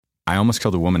I almost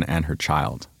killed a woman and her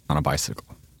child on a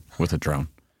bicycle with a drone.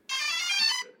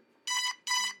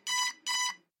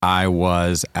 I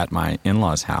was at my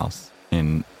in-laws' house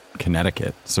in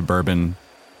Connecticut, suburban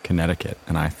Connecticut,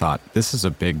 and I thought, this is a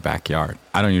big backyard.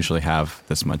 I don't usually have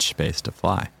this much space to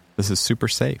fly. This is super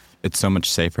safe. It's so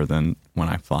much safer than when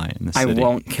I fly in the city. I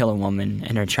won't kill a woman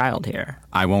and her child here.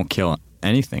 I won't kill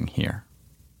anything here.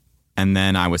 And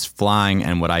then I was flying,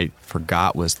 and what I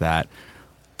forgot was that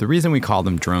the reason we call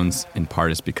them drones in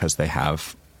part is because they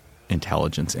have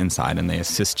intelligence inside and they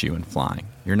assist you in flying.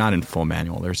 You're not in full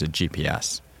manual. There's a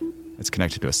GPS. It's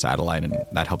connected to a satellite, and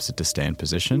that helps it to stay in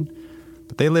position.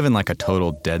 But they live in like a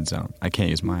total dead zone. I can't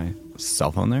use my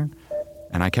cell phone there.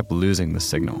 And I kept losing the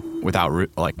signal without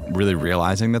really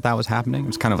realizing that was happening. It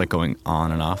was kind of like going on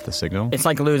and off the signal. It's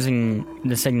like losing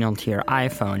the signal to your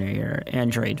iPhone or your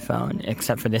Android phone,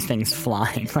 except for this thing's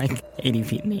flying like 80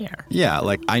 feet in the air. Yeah,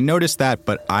 like I noticed that,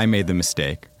 but I made the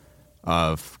mistake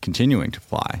of continuing to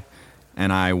fly.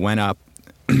 And I went up,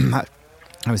 I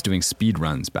was doing speed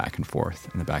runs back and forth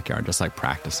in the backyard, just like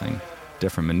practicing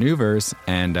different maneuvers.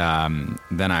 And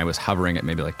then I was hovering at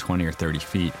maybe like 20 or 30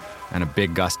 feet. And a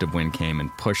big gust of wind came and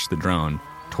pushed the drone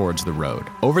towards the road,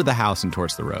 over the house and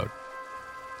towards the road.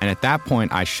 And at that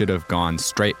point, I should have gone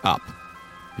straight up,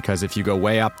 because if you go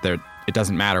way up there, it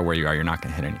doesn't matter where you are, you're not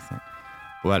going to hit anything.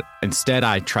 But instead,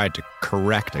 I tried to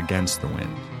correct against the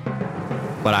wind.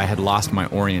 But I had lost my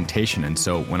orientation, and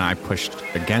so when I pushed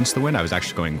against the wind, I was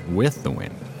actually going with the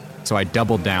wind. So I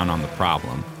doubled down on the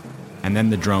problem, and then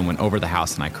the drone went over the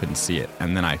house and I couldn't see it.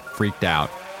 And then I freaked out,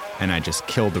 and I just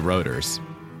killed the rotors.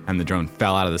 And the drone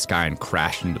fell out of the sky and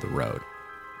crashed into the road.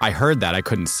 I heard that. I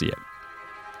couldn't see it.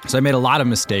 So I made a lot of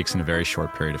mistakes in a very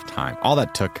short period of time. All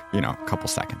that took, a couple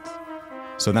seconds.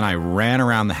 So then I ran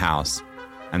around the house,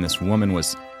 and this woman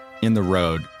was in the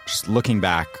road, just looking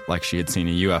back like she had seen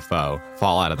a UFO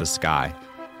fall out of the sky.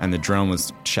 And the drone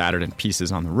was shattered in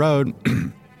pieces on the road.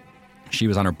 She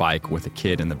was on her bike with a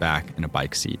kid in the back in a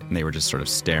bike seat, and they were just sort of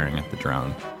staring at the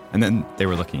drone. And then they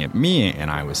were looking at me, and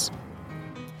I was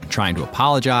trying to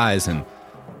apologize, and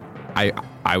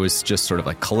I was just sort of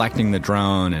like collecting the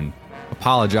drone and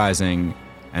apologizing,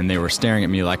 and they were staring at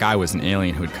me like I was an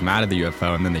alien who had come out of the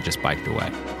UFO, and then they just biked away.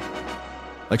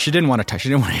 Like she didn't want to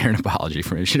hear an apology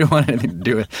from me. She didn't want anything to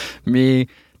do with me.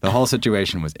 The whole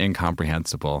situation was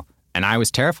incomprehensible, and I was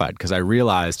terrified because I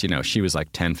realized, she was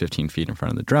like 10, 15 feet in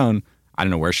front of the drone. I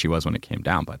don't know where she was when it came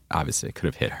down, but obviously it could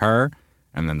have hit her,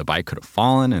 and then the bike could have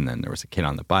fallen, and then there was a kid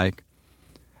on the bike.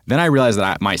 Then I realized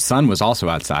that my son was also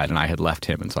outside, and I had left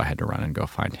him, and so I had to run and go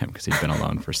find him because he'd been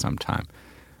alone for some time.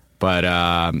 But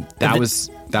that was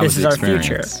the experience. Our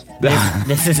future.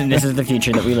 This is the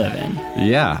future that we live in.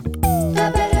 Yeah.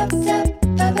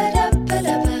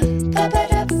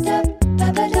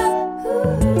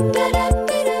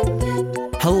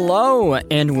 Hello,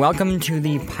 and welcome to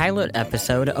the pilot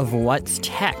episode of What's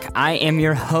Tech. I am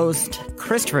your host,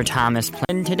 Christopher Thomas,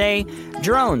 and today,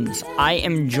 drones. I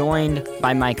am joined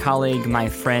by my colleague, my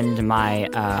friend, my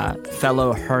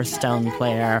fellow Hearthstone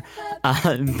player,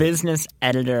 business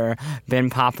editor, Ben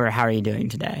Popper. How are you doing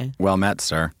today? Well met,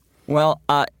 sir. Well,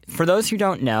 for those who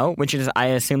don't know, which is, I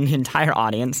assume, the entire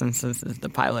audience, since this is the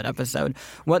pilot episode,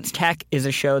 What's Tech is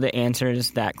a show that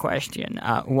answers that question.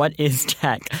 What is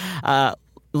tech?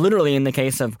 Literally in the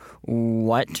case of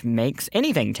what makes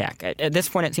anything tech. At this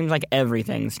point, it seems like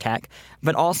everything's tech,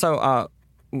 but also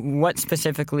what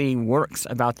specifically works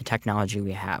about the technology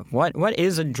we have. What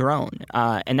is a drone?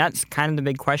 And that's kind of the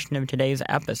big question of today's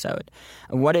episode.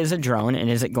 What is a drone, and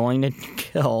is it going to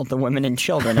kill the women and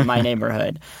children in my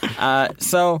neighborhood?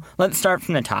 So let's start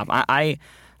from the top. I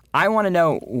want to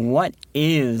know, what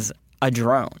is a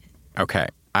drone? Okay,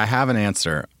 I have an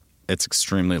answer. It's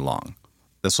extremely long.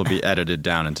 This will be edited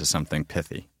down into something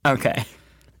pithy. Okay.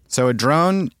 So a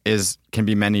drone can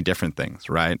be many different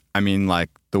things, right? I mean, like,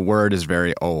 the word is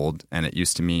very old, and it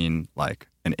used to mean, like,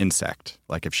 an insect.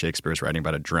 Like, if Shakespeare's writing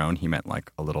about a drone, he meant,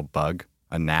 like, a little bug,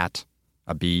 a gnat,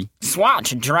 a bee.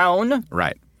 Swat, drone!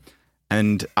 Right.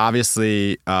 And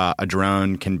obviously, a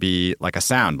drone can be, like, a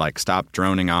sound, like Stop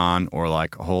Droning On, or,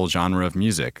 like, a whole genre of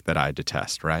music that I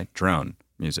detest, right? Drone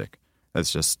music. That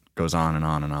just goes on and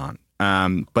on and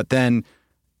on. But then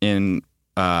in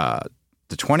the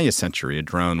 20th century, a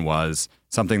drone was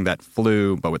something that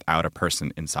flew but without a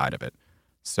person inside of it.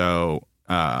 So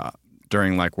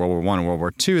during like World War I and World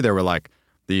War II, there were like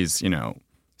these,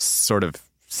 sort of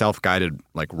self-guided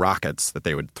like rockets that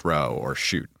they would throw or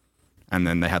shoot. And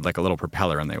then they had like a little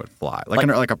propeller and they would fly.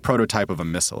 Like a prototype of a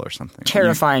missile or something.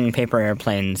 Terrifying paper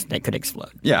airplanes that could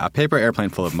explode. Yeah, a paper airplane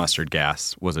full of mustard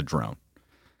gas was a drone.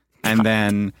 And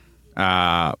then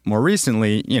More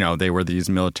recently, they were these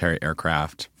military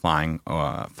aircraft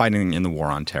fighting in the war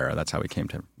on terror. That's how we came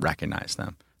to recognize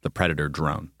them, the Predator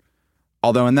drone.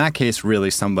 Although in that case,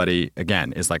 really somebody,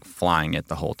 again, is like flying it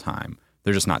the whole time.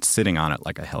 They're just not sitting on it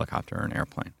like a helicopter or an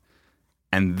airplane.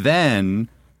 And then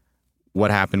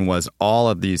what happened was all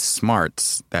of these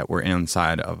smarts that were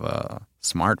inside of a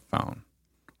smartphone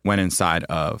went inside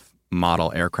of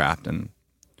model aircraft and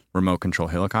remote control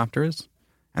helicopters,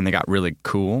 and they got really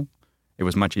cool. It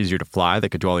was much easier to fly. They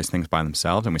could do all these things by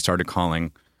themselves, and we started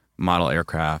calling model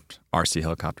aircraft, RC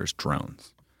helicopters,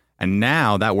 drones. And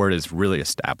now that word is really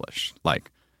established. Like,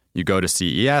 you go to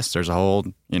CES, there's a whole,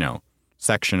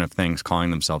 section of things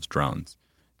calling themselves drones.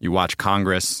 You watch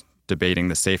Congress debating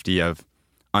the safety of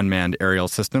unmanned aerial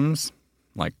systems,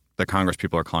 like the Congress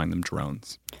people are calling them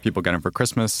drones. People get them for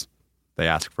Christmas, they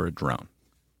ask for a drone.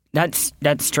 That's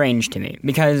strange to me,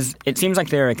 because it seems like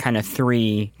there are kind of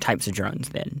three types of drones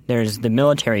then. There's the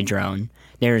military drone,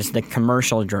 there's the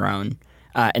commercial drone,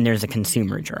 and there's a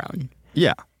consumer drone.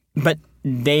 Yeah. But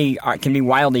they can be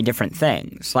wildly different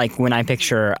things. Like when I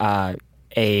picture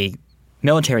a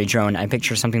military drone, I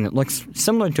picture something that looks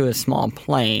similar to a small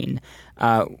plane.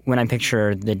 When I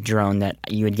picture the drone that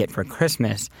you would get for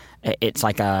Christmas, it's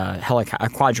like a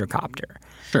quadricopter.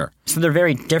 Sure. So they're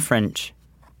very different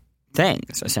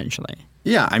things, essentially.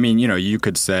 Yeah, I mean, you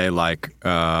could say like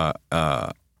a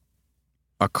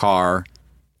car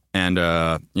and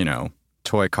a,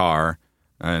 toy car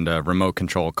and a remote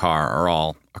control car are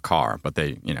all a car, but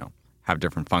they, have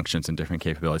different functions and different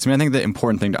capabilities. I mean, I think the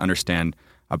important thing to understand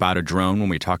about a drone when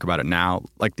we talk about it now,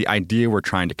 like the idea we're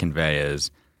trying to convey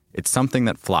is it's something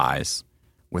that flies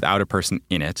without a person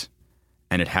in it,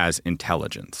 and it has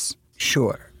intelligence.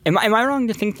 Sure. Am I wrong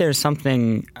to think there's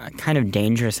something kind of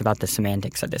dangerous about the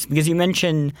semantics of this? Because you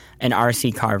mentioned an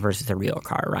RC car versus a real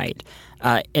car, right?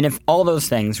 And if all those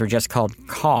things were just called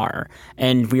car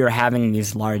and we were having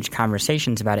these large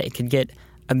conversations about it, it could get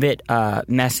a bit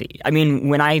messy. I mean,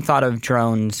 when I thought of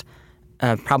drones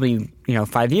probably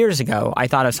 5 years ago, I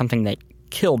thought of something that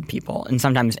killed people and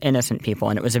sometimes innocent people,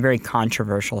 and it was a very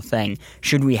controversial thing.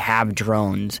 Should we have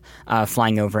drones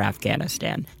flying over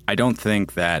Afghanistan? I don't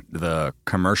think that the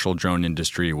commercial drone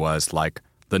industry was like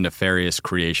the nefarious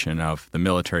creation of the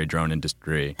military drone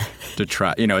industry to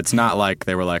try. It's not like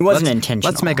they were like, it wasn't intentional.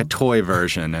 Let's make a toy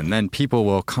version, and then people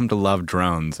will come to love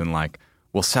drones, and like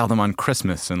we'll sell them on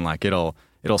Christmas, and like it'll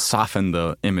soften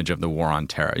the image of the war on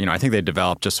terror. I think they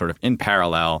developed just sort of in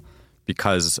parallel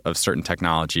because of certain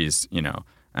technologies,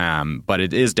 but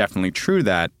it is definitely true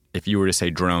that if you were to say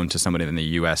drone to somebody in the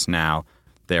U.S. now,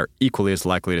 they're equally as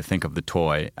likely to think of the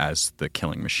toy as the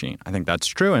killing machine. I think that's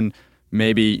true, and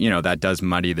maybe, that does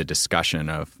muddy the discussion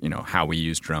of, how we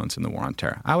use drones in the war on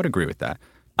terror. I would agree with that.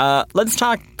 Let's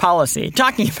talk policy.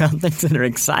 Talking about things that are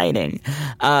exciting.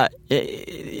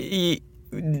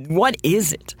 What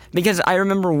is it? Because I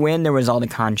remember when there was all the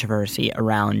controversy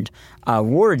around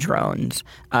war drones,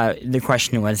 the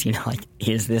question was,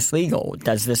 is this legal?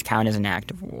 Does this count as an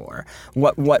act of war?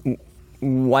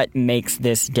 What makes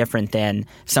this different than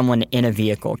someone in a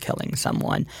vehicle killing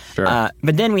someone? Sure.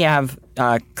 But then we have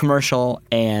commercial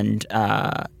and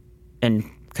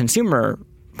consumer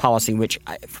policy, which,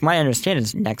 from what I understand,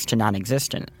 is next to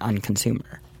non-existent on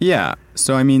consumer. Yeah.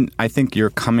 So, I think you're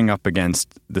coming up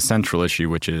against the central issue,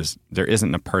 which is there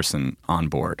isn't a person on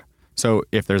board. So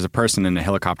if there's a person in a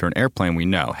helicopter or an airplane, we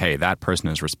know, hey, that person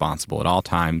is responsible at all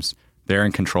times. They're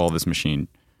in control of this machine,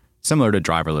 similar to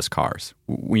driverless cars.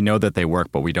 We know that they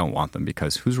work, but we don't want them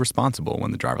because who's responsible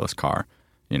when the driverless car,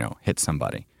 hits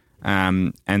somebody?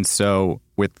 And so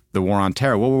with the war on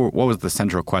terror, what was the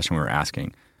central question we were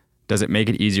asking? Does it make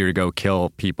it easier to go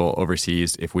kill people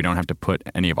overseas if we don't have to put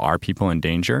any of our people in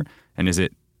danger? And is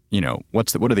it,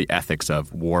 what are the ethics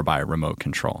of war by remote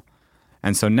control?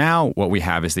 And so now what we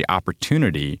have is the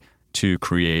opportunity to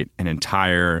create an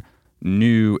entire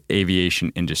new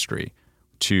aviation industry,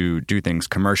 to do things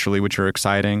commercially, which are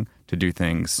exciting, to do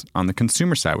things on the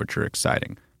consumer side, which are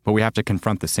exciting. But we have to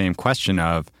confront the same question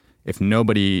of if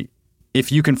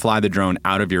you can fly the drone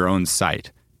out of your own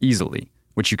sight easily,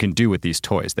 which you can do with these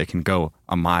toys. They can go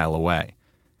a mile away.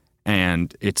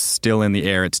 And it's still in the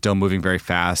air. It's still moving very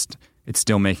fast. It's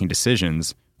still making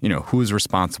decisions. Who's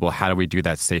responsible? How do we do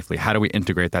that safely? How do we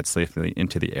integrate that safely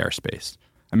into the airspace?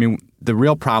 The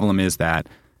real problem is that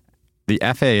the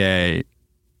FAA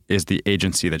is the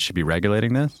agency that should be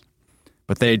regulating this,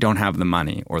 but they don't have the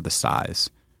money or the size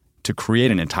to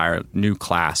create an entire new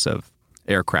class of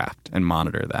aircraft and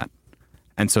monitor that.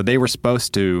 And so they're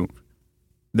supposed to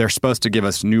give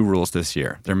us new rules this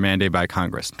year. They're mandated by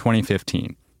Congress,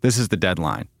 2015. This is the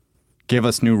deadline. Give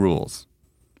us new rules.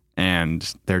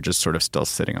 and they're just sort of still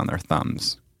sitting on their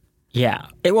thumbs. Yeah.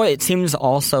 It seems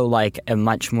also like a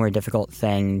much more difficult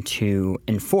thing to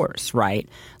enforce, right?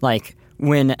 Like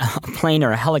when a plane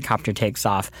or a helicopter takes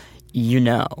off,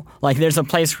 like there's a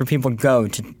place where people go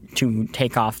to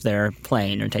take off their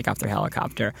plane or take off their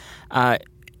helicopter.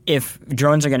 If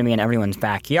drones are going to be in everyone's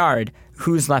backyard,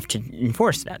 who's left to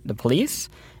enforce that? The police?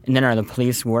 And then are the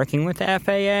police working with the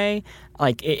FAA?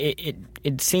 Like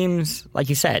it seems, like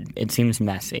you said, it seems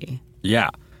messy. Yeah.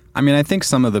 I mean, I think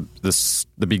some of the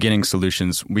beginning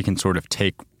solutions, we can sort of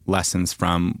take lessons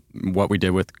from what we did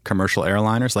with commercial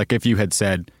airliners. Like if you had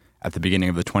said at the beginning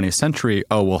of the 20th century,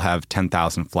 we'll have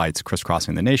 10,000 flights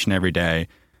crisscrossing the nation every day,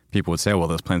 people would say, well,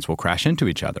 those planes will crash into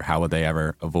each other. How would they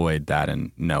ever avoid that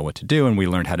and know what to do? And we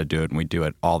learned how to do it, and we do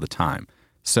it all the time.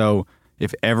 So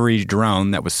if every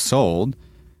drone that was sold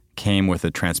came with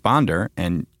a transponder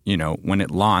and, when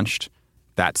it launched,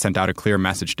 that sent out a clear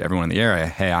message to everyone in the area,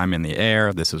 hey, I'm in the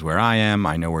air, this is where I am,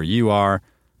 I know where you are.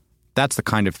 That's the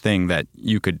kind of thing that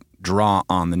you could draw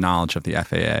on the knowledge of the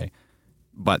FAA.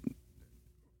 But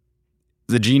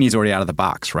the genie's already out of the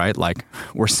box, right? Like,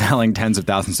 we're selling tens of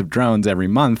thousands of drones every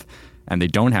month, and they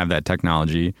don't have that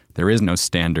technology. There is no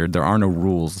standard. There are no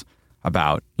rules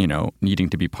about, needing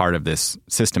to be part of this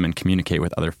system and communicate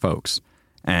with other folks.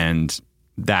 And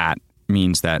that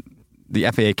means that the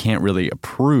FAA can't really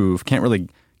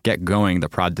get going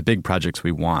the big projects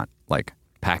we want, like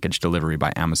package delivery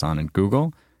by Amazon and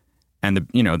Google. And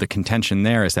the contention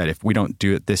there is that if we don't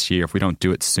do it this year, if we don't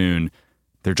do it soon,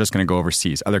 they're just going to go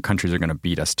overseas. Other countries are going to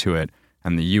beat us to it.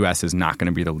 And the U.S. is not going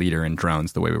to be the leader in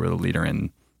drones the way we were the leader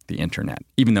in the internet.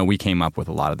 Even though we came up with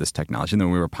a lot of this technology, even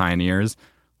though we were pioneers,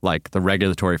 like the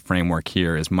regulatory framework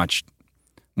here is much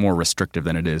more restrictive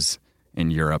than it is in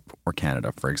Europe or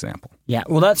Canada, for example. Yeah,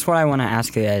 well, that's what I want to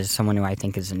ask you as someone who I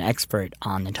think is an expert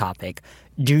on the topic.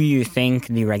 Do you think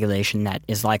the regulation that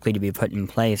is likely to be put in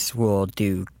place will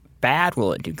do bad?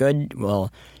 Will it do good? Will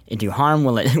it do harm?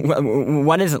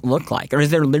 What does it look like? Or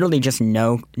is there literally just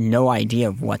no idea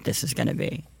of what this is going to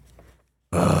be?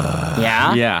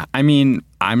 Yeah? Yeah. I mean,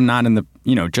 I'm not in the,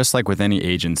 just like with any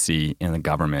agency in the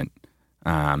government,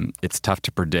 it's tough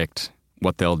to predict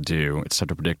what they'll do. It's tough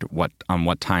to predict what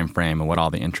time frame and what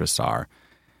all the interests are.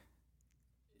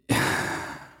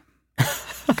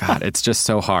 God, it's just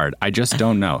so hard. I just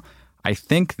don't know. I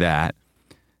think that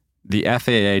the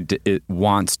FAA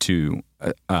wants to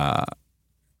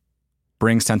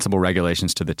bring sensible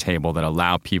regulations to the table that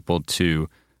allow people to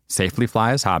safely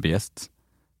fly as hobbyists,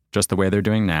 just the way they're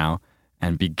doing now,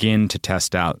 and begin to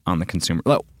test out on the consumer.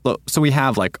 So we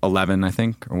have like 11, I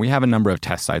think, or we have a number of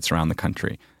test sites around the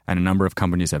country, and a number of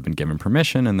companies have been given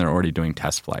permission, and they're already doing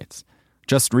test flights.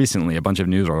 Just recently, a bunch of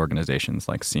news organizations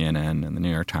like CNN and the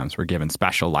New York Times were given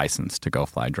special license to go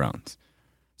fly drones.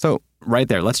 So right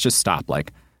there, let's just stop.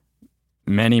 Like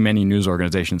many, many news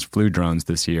organizations flew drones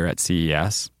this year at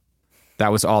CES.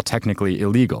 That was all technically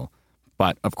illegal.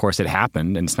 But of course it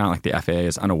happened, and it's not like the FAA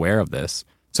is unaware of this.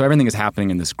 So everything is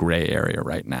happening in this gray area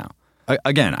right now.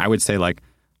 Again, I would say like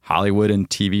Hollywood and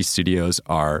TV studios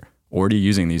are already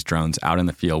using these drones out in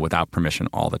the field without permission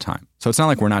all the time. So it's not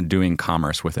like we're not doing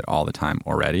commerce with it all the time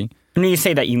already. When you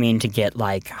say that, you mean to get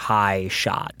like high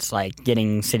shots, like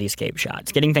getting cityscape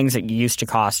shots, getting things that used to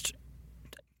cost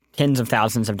tens of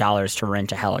thousands of dollars to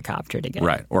rent a helicopter to get.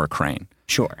 Right, or a crane.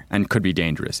 Sure. And could be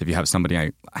dangerous if you have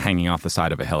somebody hanging off the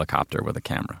side of a helicopter with a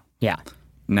camera. Yeah.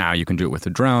 Now you can do it with a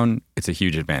drone. It's a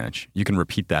huge advantage. You can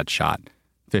repeat that shot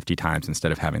 50 times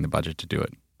instead of having the budget to do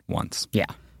it once. Yeah.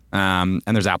 And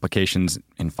there's applications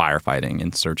in firefighting,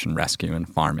 in search and rescue, and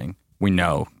farming. We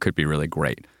know could be really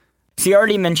great. So you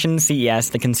already mentioned CES,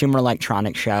 the Consumer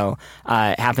Electronics Show.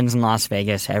 It happens in Las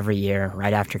Vegas every year,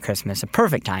 right after Christmas. A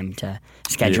perfect time to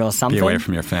schedule something. Be away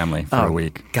from your family for a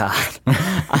week. God.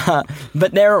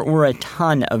 But there were a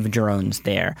ton of drones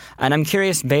there. And I'm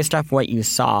curious, based off what you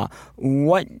saw,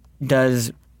 what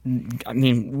do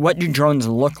drones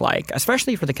look like,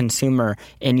 especially for the consumer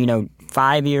in,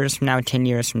 5 years from now, 10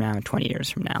 years from now, 20 years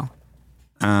from now?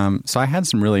 So I had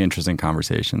some really interesting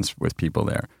conversations with people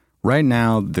there. Right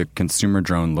now, the consumer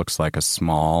drone looks like a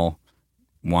small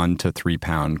 1 to 3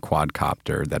 pound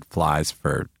quadcopter that flies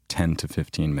for 10 to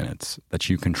 15 minutes that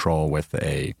you control with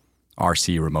a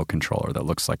RC remote controller that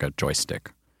looks like a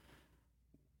joystick.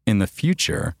 In the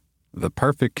future, the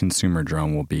perfect consumer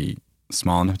drone will be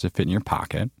small enough to fit in your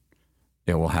pocket.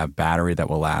 It will have battery that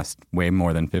will last way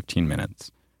more than 15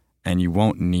 minutes. And you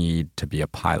won't need to be a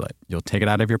pilot. You'll take it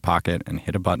out of your pocket and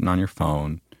hit a button on your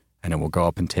phone, and it will go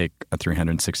up and take a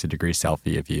 360-degree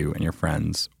selfie of you and your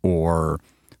friends, or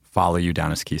follow you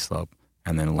down a ski slope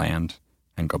and then land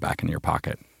and go back into your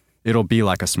pocket. It'll be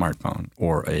like a smartphone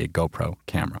or a GoPro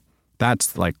camera.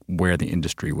 That's like where the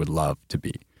industry would love to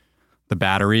be. The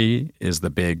battery is the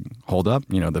big holdup.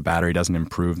 The battery doesn't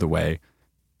improve the way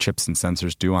chips and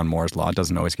sensors do on Moore's Law. It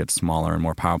doesn't always get smaller and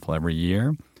more powerful every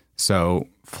year. So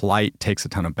flight takes a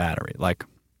ton of battery. Like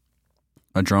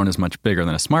a drone is much bigger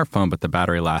than a smartphone, but the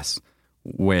battery lasts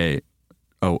a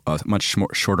much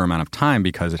shorter amount of time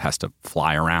because it has to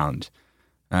fly around.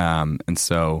 And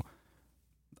so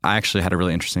I actually had a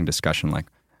really interesting discussion, like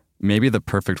maybe the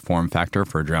perfect form factor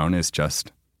for a drone is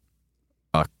just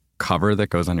a cover that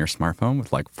goes on your smartphone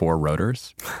with like 4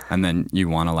 rotors. And then you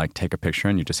want to like take a picture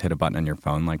and you just hit a button and your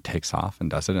phone like takes off and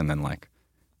does it and then like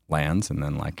lands and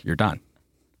then like you're done.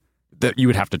 That you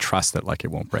would have to trust that like it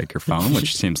won't break your phone,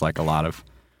 which seems like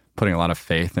putting a lot of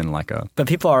faith in like a But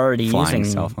people are already using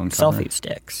cell phone cover. selfie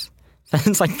sticks.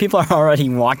 It's like people are already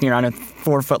walking around with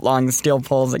 4-foot-long steel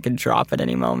poles that could drop at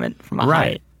any moment from a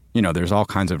height. There's all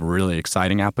kinds of really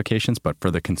exciting applications, but for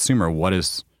the consumer, what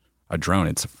is a drone?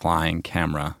 It's a flying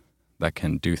camera that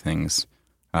can do things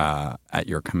at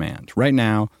your command. Right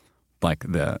now, like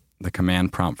the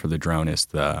command prompt for the drone is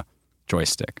the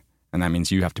joystick, and that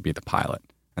means you have to be the pilot.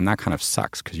 And that kind of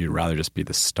sucks because you'd rather just be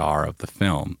the star of the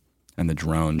film, and the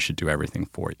drone should do everything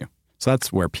for you. So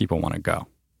that's where people want to go.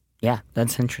 Yeah,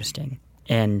 that's interesting.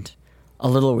 And a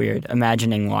little weird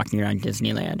imagining walking around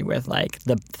Disneyland with like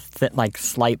the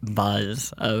slight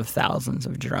buzz of thousands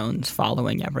of drones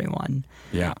following everyone.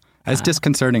 Yeah. As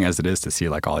disconcerting as it is to see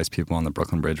like all these people on the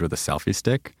Brooklyn Bridge with a selfie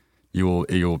stick, you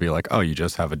will be like, oh, you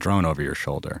just have a drone over your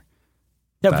shoulder.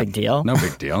 No big deal. No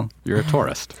big deal. You're a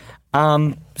tourist.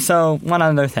 So one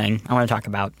other thing I want to talk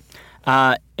about.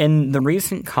 In the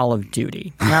recent Call of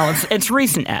Duty, now it's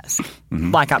recent-esque,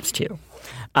 Black Ops 2,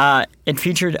 it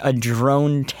featured a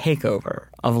drone takeover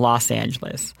of Los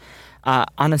Angeles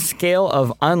on a scale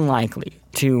of unlikely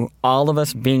to all of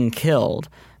us being killed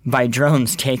by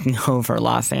drones taking over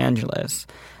Los Angeles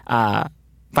by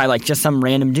like just some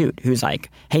random dude who's like,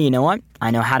 hey, you know what?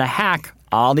 I know how to hack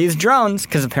all these drones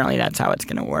because apparently that's how it's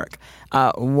going to work.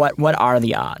 What are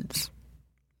the odds?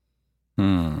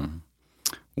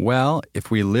 Well,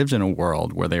 if we lived in a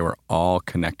world where they were all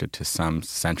connected to some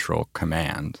central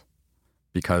command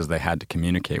because they had to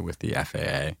communicate with the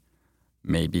FAA,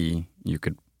 maybe you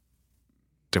could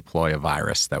deploy a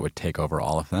virus that would take over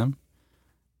all of them.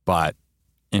 But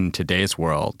in today's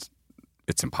world,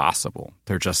 it's impossible.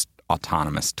 They're just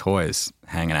autonomous toys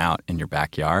hanging out in your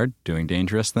backyard doing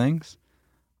dangerous things.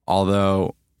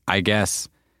 Although, I guess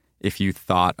if you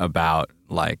thought about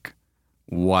like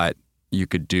what you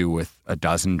could do with a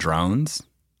dozen drones,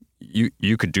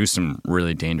 you could do some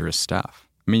really dangerous stuff.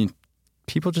 I mean,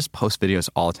 people just post videos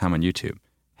all the time on YouTube.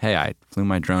 Hey, I flew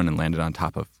my drone and landed on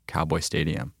top of Cowboy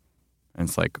Stadium. And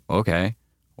it's like, okay,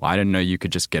 well, I didn't know you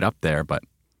could just get up there, but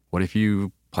what if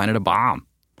you planted a bomb?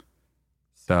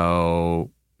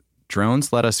 So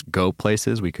drones let us go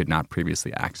places we could not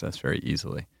previously access very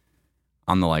easily.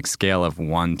 On the like scale of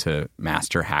 1 to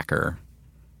master hacker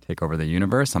take over the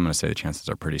universe, I'm going to say the chances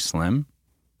are pretty slim,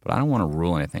 but I don't want to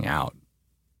rule anything out.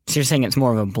 So you're saying it's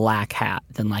more of a black hat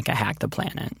than like a hack the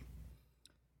planet?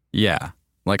 Yeah.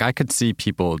 Like I could see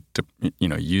people,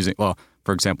 using, well,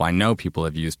 for example, I know people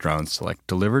have used drones to like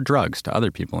deliver drugs to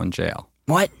other people in jail.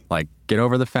 What? Like get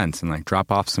over the fence and like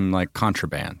drop off some like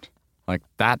contraband. Like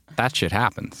that shit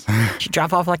happens. You should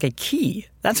drop off like a key.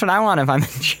 That's what I want if I'm in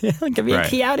jail. Give me a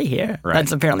key out of here. Right.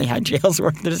 That's apparently how jails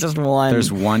work. There's just one.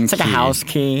 There's one It's like key. a house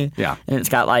key. Yeah. And it's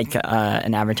got like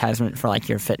an advertisement for like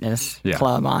your fitness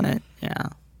club on it. Yeah.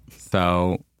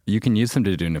 So you can use them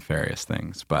to do nefarious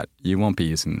things, but you won't be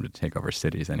using them to take over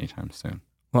cities anytime soon.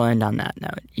 Well, and on that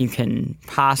note, you can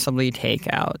possibly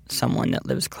take out someone that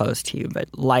lives close to you, but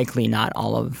likely not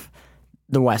all of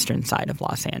the western side of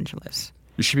Los Angeles.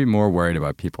 You should be more worried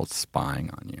about people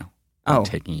spying on you.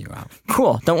 Taking you out.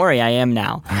 Cool. Don't worry, I am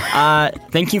now.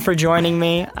 Thank you for joining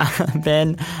me,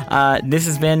 Ben. This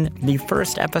has been the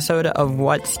first episode of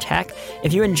What's Tech.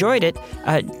 If you enjoyed it,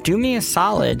 do me a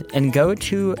solid and go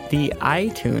to the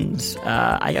iTunes,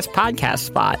 podcast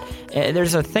spot.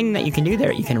 There's a thing that you can do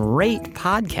there. You can rate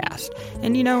podcast.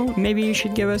 And, maybe you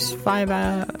should give us 5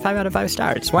 out of 5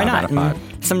 stars. Why not? 5 out of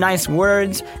 5. Some nice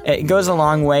words. It goes a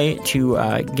long way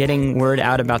to getting word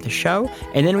out about the show.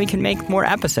 And then we can make more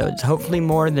episodes. Hopefully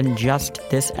more than just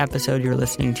this episode you're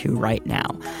listening to right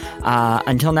now.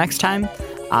 Until next time,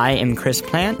 I am Chris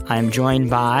Plant. I'm joined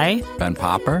by Ben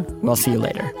Popper. We'll see you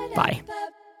later. Bye.